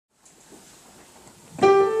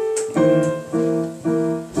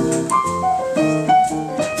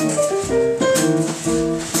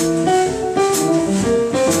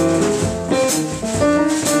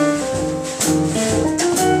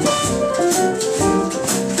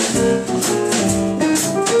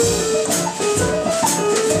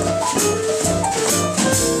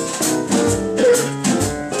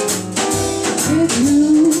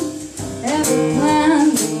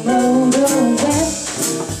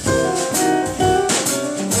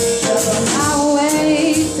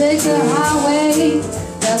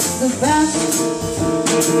cross.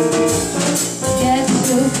 Get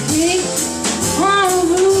to kick on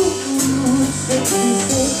Route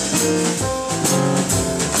 66.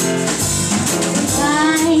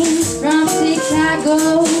 Flying from Chicago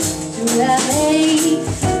to LA,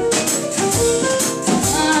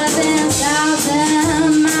 more than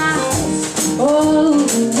 1,000 miles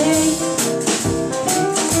over day.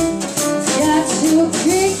 Got to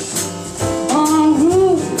kick on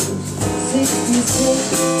Route 66.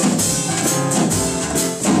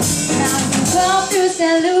 Now you go through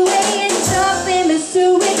St. Louis and stop in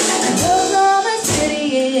Missouri. Oklahoma City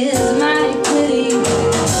is mighty pretty.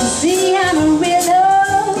 You see Amarillo,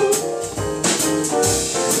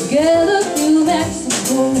 Gallup, New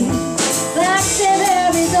Mexico, Flagstaff,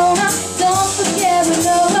 Arizona. Don't forget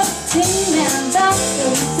Winona, Kingman, Bosco,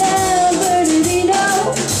 San Bernardino.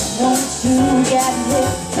 Won't you get hip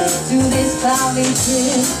to this cloudy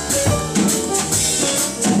trip?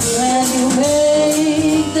 When you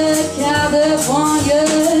make the California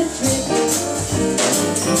trip,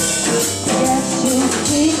 get you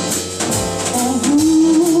kick on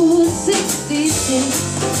Route 66.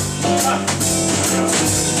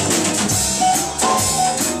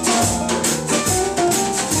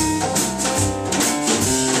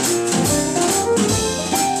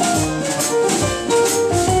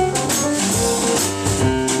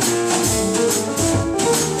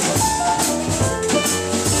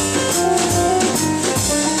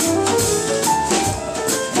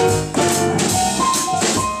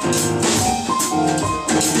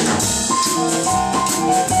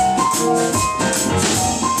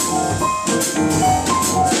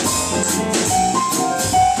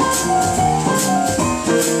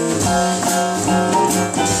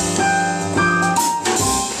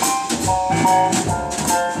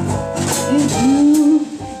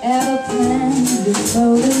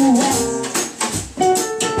 Go to the west,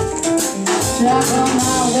 drive on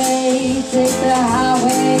my way, take the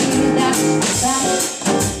highway, that's right.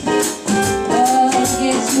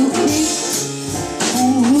 Get you kicked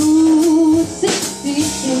on Route 66.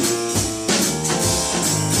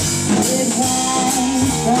 It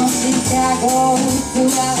winds from Chicago to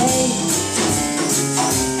LA,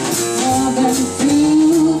 more than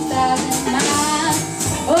 2,000 miles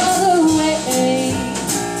all the way.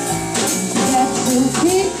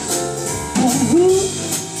 Kick on Route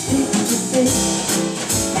 66.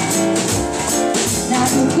 Now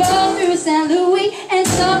you go through St. Louis and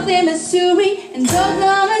stop in Missouri, and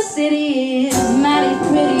Oklahoma City is mighty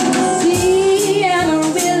pretty. You see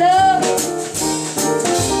Amarillo,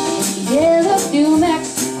 Gallup, New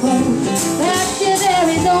Mexico, Flagstaff,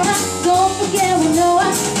 Arizona. Don't forget Winona,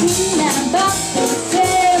 Kingman, Bosco,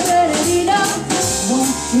 San Bernardino.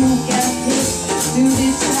 Won't you get hip to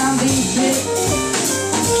this zombie trip?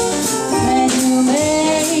 When you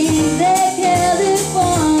make the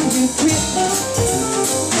California trip,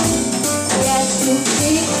 get to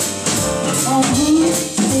kick on Route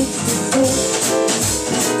 66.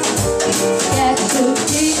 Get to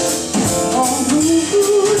kick on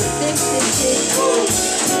Route 66.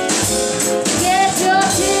 Get your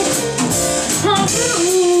kick on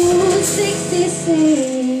Route 66.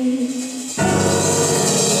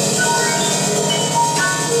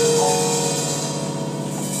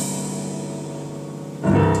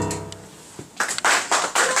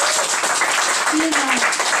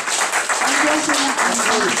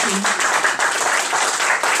 I'm